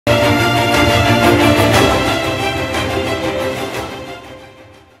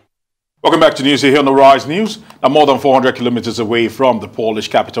Welcome back to news here on the Rise News. Now, more than 400 kilometers away from the Polish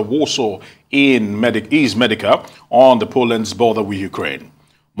capital Warsaw in East Medyka on the Poland's border with Ukraine.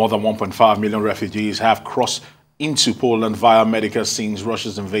 More than 1.5 million refugees have crossed into Poland via Medyka since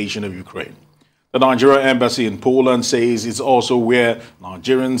Russia's invasion of Ukraine. The Nigerian embassy in Poland says it's also where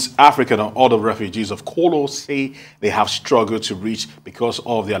Nigerians, African and other refugees of color say they have struggled to reach because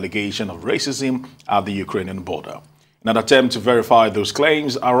of the allegation of racism at the Ukrainian border. In an attempt to verify those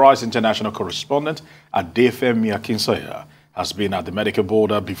claims, Arise International Correspondent Adefemi Adesanya has been at the Medyka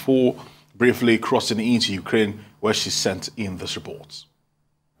border before briefly crossing into Ukraine, where she sent in this report.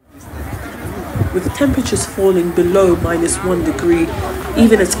 With the temperatures falling below -1 degree,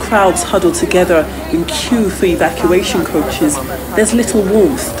 even as crowds huddle together in queue for evacuation coaches, there's little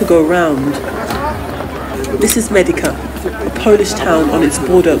warmth to go round. This is Medyka, a Polish town on its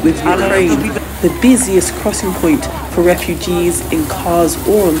border with Ukraine, the busiest crossing point for refugees in cars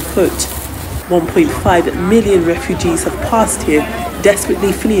or on foot. 1.5 million refugees have passed here,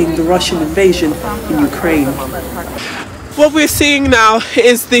 desperately fleeing the Russian invasion in Ukraine. What we're seeing now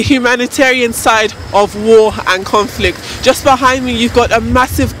is the humanitarian side of war and conflict. Just behind me, you've got a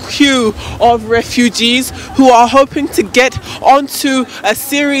massive queue of refugees who are hoping to get onto a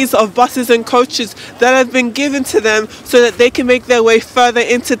series of buses and coaches that have been given to them so that they can make their way further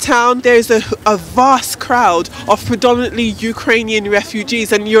into town. There's a vast crowd of predominantly Ukrainian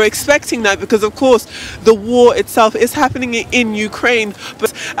refugees, and you're expecting that because, of course, the war itself is happening in Ukraine,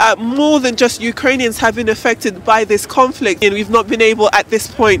 but more than just Ukrainians have been affected by this conflict. And we've not been able at this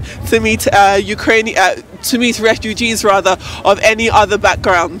point to meet refugees rather of any other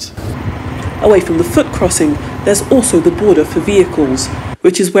background. Away from the foot crossing, there's also the border for vehicles,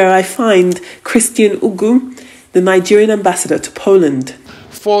 which is where I find Christian Ugu, the Nigerian ambassador to Poland.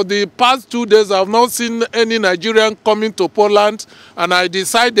 For the past 2 days, I've not seen any Nigerian coming to Poland, and I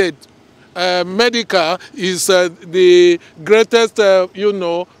decided Medyka is the greatest,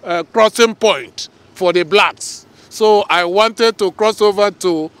 crossing point for the blacks. So I wanted to cross over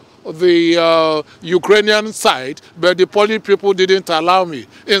to the Ukrainian side, but the Polish people didn't allow me,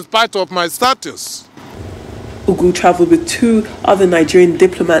 in spite of my status. Ugu travelled with 2 other Nigerian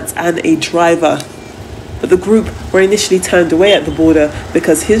diplomats and a driver. But the group were initially turned away at the border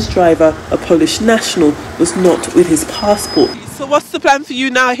because his driver, a Polish national, was not with his passport. So what's the plan for you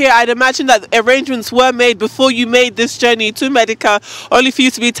now here? I'd imagine that arrangements were made before you made this journey to Medyka, only for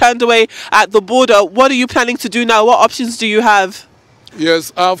you to be turned away at the border. What are you planning to do now? What options do you have?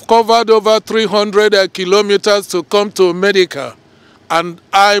 Yes, I've covered over 300 kilometers to come to Medyka, and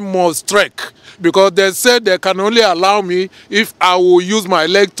I must trek because they said they can only allow me if I will use my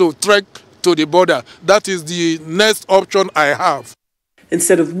leg to trek to the border. That is the next option I have.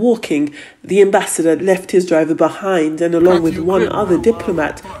 Instead of walking, the ambassador left his driver behind and along with 1 other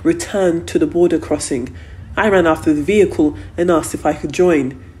diplomat returned to the border crossing. I ran after the vehicle and asked if I could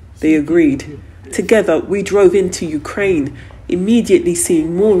join. They agreed. Together, we drove into Ukraine, immediately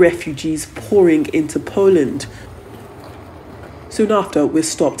seeing more refugees pouring into Poland. Soon after, we're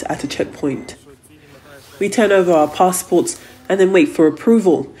stopped at a checkpoint. We turn over our passports and then wait for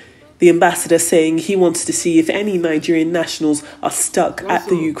approval. The ambassador saying he wants to see if any Nigerian nationals are stuck at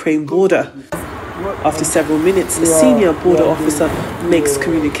the Ukraine border. After several minutes, a senior border officer makes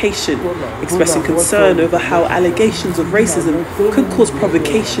communication, expressing concern over how allegations of racism could cause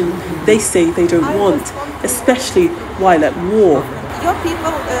provocation they say they don't want, especially while at war. Your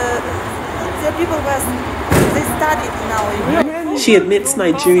people, they studied now. She admits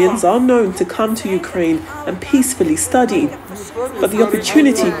Nigerians are known to come to Ukraine and peacefully study, but the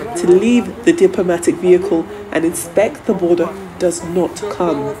opportunity to leave the diplomatic vehicle and inspect the border does not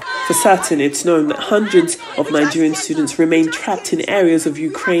come. For certain, it's known that hundreds of Nigerian students remain trapped in areas of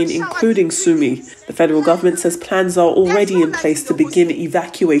Ukraine, including Sumy. The federal government says plans are already in place to begin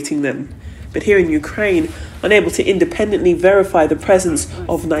evacuating them. But here in Ukraine, unable to independently verify the presence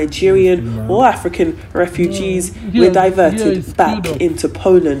of Nigerian or African refugees, we're diverted back into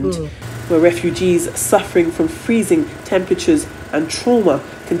Poland, where refugees suffering from freezing temperatures and trauma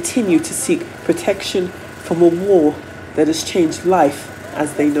continue to seek protection from a war that has changed life as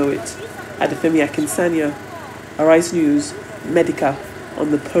they know it. Adefemi Adesanya, Arise News, Medyka,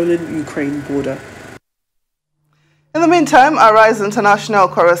 on the Poland-Ukraine border. In the meantime, Arise International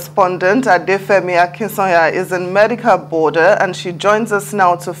Correspondent Adefemi Adesanya is in Medyka border, and she joins us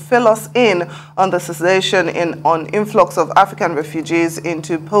now to fill us in on the situation on influx of African refugees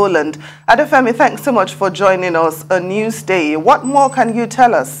into Poland. Adefemi, thanks so much for joining us on Newsday. What more can you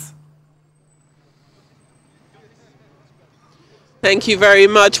tell us? Thank you very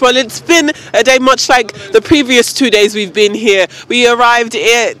much. Well, it's been a day much like the previous 2 days we've been here. We arrived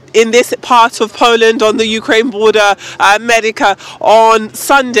in this part of Poland on the Ukraine border, Medyka, on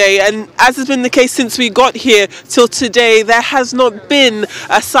Sunday. And as has been the case since we got here till today, there has not been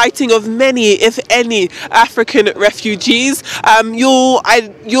a sighting of many, if any, African refugees.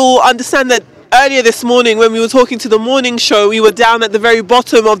 You'll understand that earlier this morning when we were talking to the morning show, we were down at the very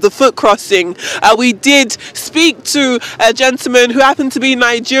bottom of the foot crossing. We did speak to a gentleman who happened to be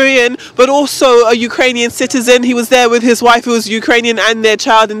Nigerian but also a Ukrainian citizen. He was there with his wife who was Ukrainian and their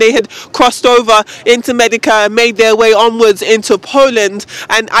child, and they had crossed over into Medyka and made their way onwards into Poland.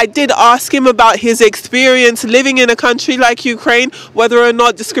 And I did ask him about his experience living in a country like Ukraine, whether or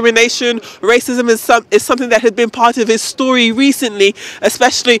not discrimination, racism is something that had been part of his story recently,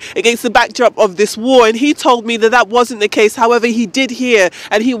 especially against the backdrop of this war. And he told me that that wasn't the case. However, he did hear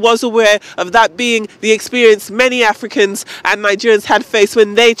and he was aware of that being the experience many Africans and Nigerians had faced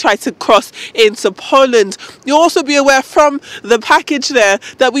when they tried to cross into Poland. You'll also be aware from the package there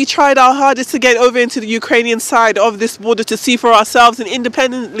that we tried our hardest to get over into the Ukrainian side of this border to see for ourselves and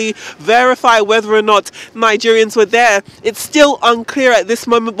independently verify whether or not Nigerians were there. It's still unclear at this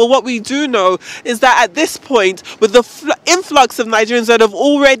moment, but what we do know is that at this point, with the influx of Nigerians that have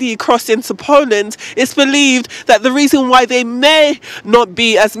already crossed into Poland, it's believed that the reason why they may not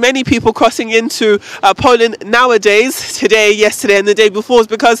be as many people crossing into Poland nowadays, today, yesterday and the day before, is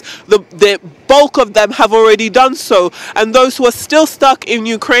because the bulk of them have already done so. And those who are still stuck in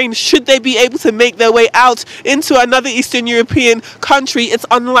Ukraine, should they be able to make their way out into another Eastern European country, it's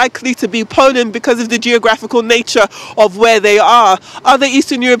unlikely to be Poland because of the geographical nature of where they are. Other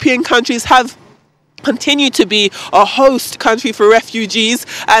Eastern European countries have continue to be a host country for refugees,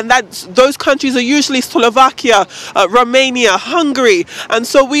 and those countries are usually Slovakia, Romania, Hungary. And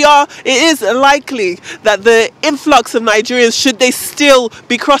so it is likely that the influx of Nigerians, should they still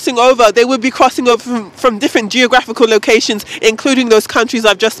be crossing over, they would be crossing over from different geographical locations, including those countries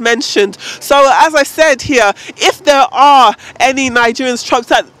I've just mentioned. So as I said here, if there are any Nigerians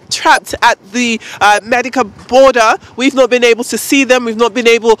trapped at the Medyka border, we've not been able to see them, we've not been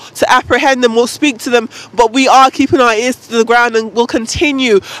able to apprehend them or speak to them, but we are keeping our ears to the ground and will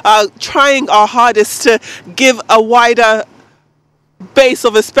continue trying our hardest to give a wider base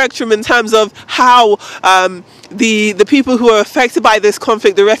of a spectrum in terms of how the people who are affected by this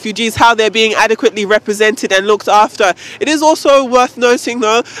conflict, the refugees, how they're being adequately represented and looked after. It is also worth noting,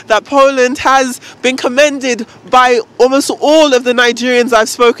 though, that Poland has been commended by almost all of the Nigerians I've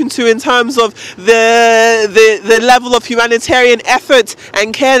spoken to in terms of the level of humanitarian effort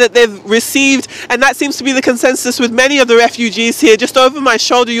and care that they've received, and that seems to be the consensus with many of the refugees here. Just over my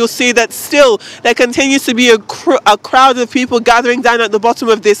shoulder you'll see that still there continues to be a crowd of people gathering down at the bottom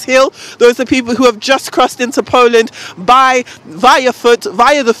of this hill. Those are people who have just crossed into Poland via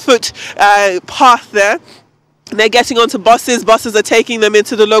the foot path there. They're getting onto buses. Buses are taking them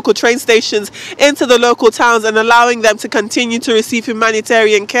into the local train stations, into the local towns, and allowing them to continue to receive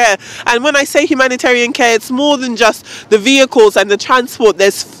humanitarian care. And when I say humanitarian care, it's more than just the vehicles and the transport.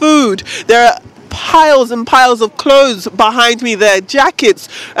 There's food. There are piles and piles of clothes behind me there. Jackets,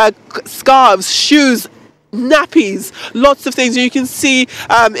 scarves, shoes, nappies, lots of things. You can see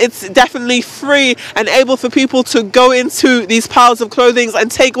it's definitely free and able for people to go into these piles of clothing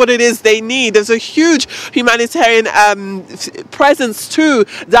and take what it is they need. There's a huge humanitarian presence too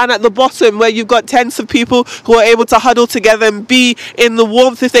down at the bottom, where you've got tents of people who are able to huddle together and be in the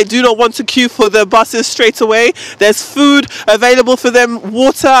warmth if they do not want to queue for the buses straight away. There's food available for them,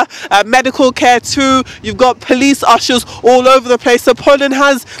 water, medical care too. You've got police ushers all over the place. So Poland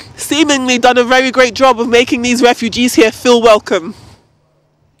has seemingly done a very great job of making these refugees here feel welcome.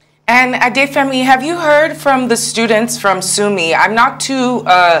 And Adefemi, have you heard from the students from Sumi? I'm not too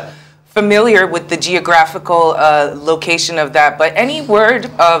familiar with the geographical location of that, but any word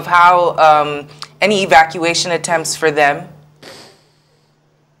of how any evacuation attempts for them?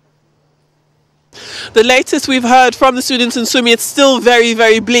 The latest we've heard from the students in Sumi, it's still very,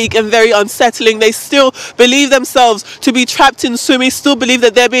 very bleak and very unsettling. They still believe themselves to be trapped in Sumi, still believe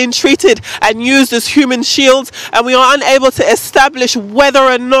that they're being treated and used as human shields, and we are unable to establish whether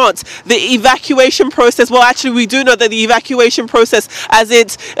or not the evacuation process, well, actually we do know that the evacuation process as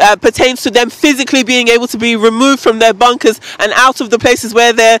it pertains to them physically being able to be removed from their bunkers and out of the places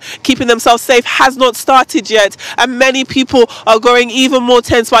where they're keeping themselves safe, has not started yet, and many people are growing even more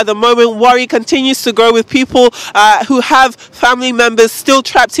tense by the moment. Worry continues to grow with people who have family members still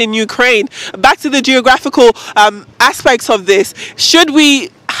trapped in Ukraine. Back to the geographical aspects of this. Should we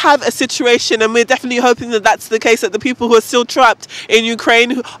have a situation, and we're definitely hoping that that's the case, that the people who are still trapped in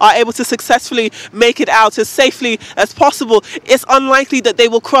Ukraine are able to successfully make it out as safely as possible. It's unlikely that they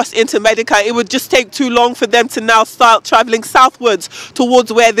will cross into Medyka. It would just take too long for them to now start traveling southwards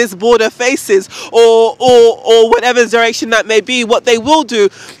towards where this border faces, or whatever direction that may be. What they will do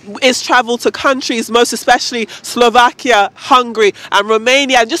is travel to countries, most especially Slovakia, Hungary and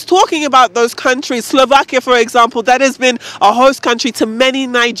Romania. And just talking about those countries, Slovakia, for example, that has been a host country to many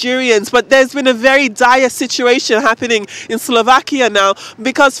Nigerians, but there's been a very dire situation happening in Slovakia now,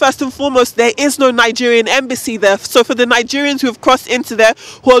 because first and foremost, there is no Nigerian embassy there. So for the Nigerians who have crossed into there,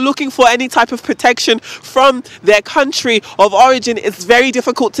 who are looking for any type of protection from their country of origin, it's very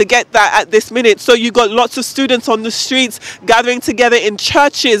difficult to get that at this minute. So you got lots of students on the streets gathering together in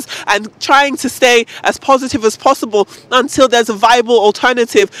churches and trying to stay as positive as possible until there's a viable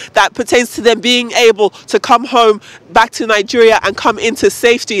alternative that pertains to them being able to come home back to Nigeria and come into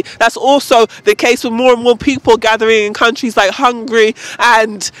safety. That's also the case with more and more people gathering in countries like Hungary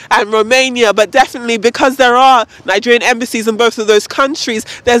and Romania. But definitely, because there are Nigerian embassies in both of those countries,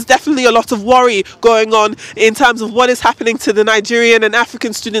 there's definitely a lot of worry going on in terms of what is happening to the Nigerian and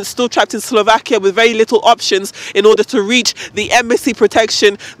African students still trapped in Slovakia with very little options in order to reach the embassy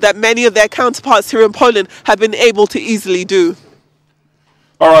protection that many of their counterparts here in Poland have been able to easily do.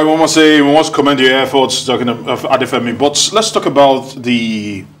 All right, we must commend your efforts talking of Adefemi, but let's talk about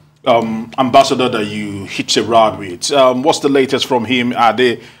the ambassador that you hitched a ride with. What's the latest from him?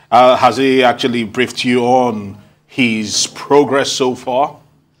 Has he actually briefed you on his progress so far?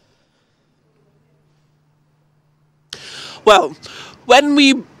 Well, when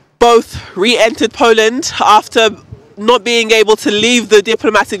we both re-entered Poland after not being able to leave the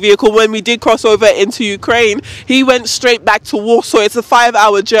diplomatic vehicle, when we did cross over into Ukraine, he went straight back to Warsaw. It's a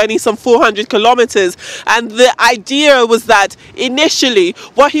 5-hour journey, some 400 kilometers. And the idea was that initially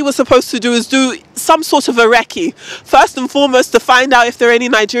what he was supposed to do is do some sort of a recce. First and foremost, to find out if there are any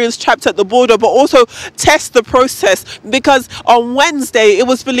Nigerians trapped at the border, but also test the process, because on Wednesday it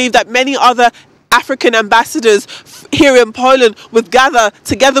was believed that many other African ambassadors here in Poland would gather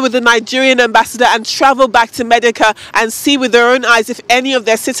together with the Nigerian ambassador and travel back to Medyka and see with their own eyes if any of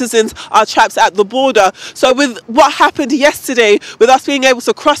their citizens are trapped at the border. So with what happened yesterday, with us being able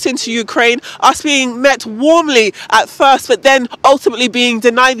to cross into Ukraine, us being met warmly at first, but then ultimately being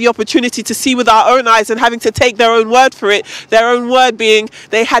denied the opportunity to see with our own eyes and having to take their own word for it, their own word being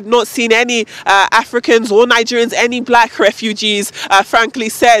they had not seen any Africans or Nigerians, any black refugees, frankly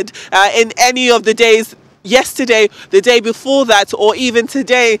said, in any of the days yesterday, the day before that, or even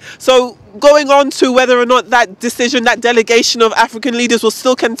today. So going on to whether or not that decision, that delegation of African leaders will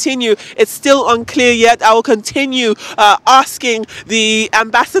still continue, it's still unclear yet. I will continue asking the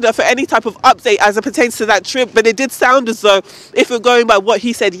ambassador for any type of update as it pertains to that trip, but it did sound as though, if we're going by what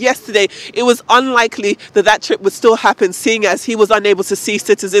he said yesterday, it was unlikely that that trip would still happen, seeing as he was unable to see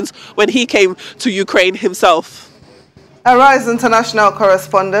citizens when he came to Ukraine himself. Arise International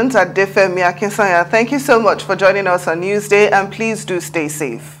Correspondent Adefemi Adesanya, thank you so much for joining us on Newsday, and please do stay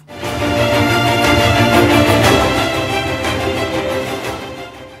safe.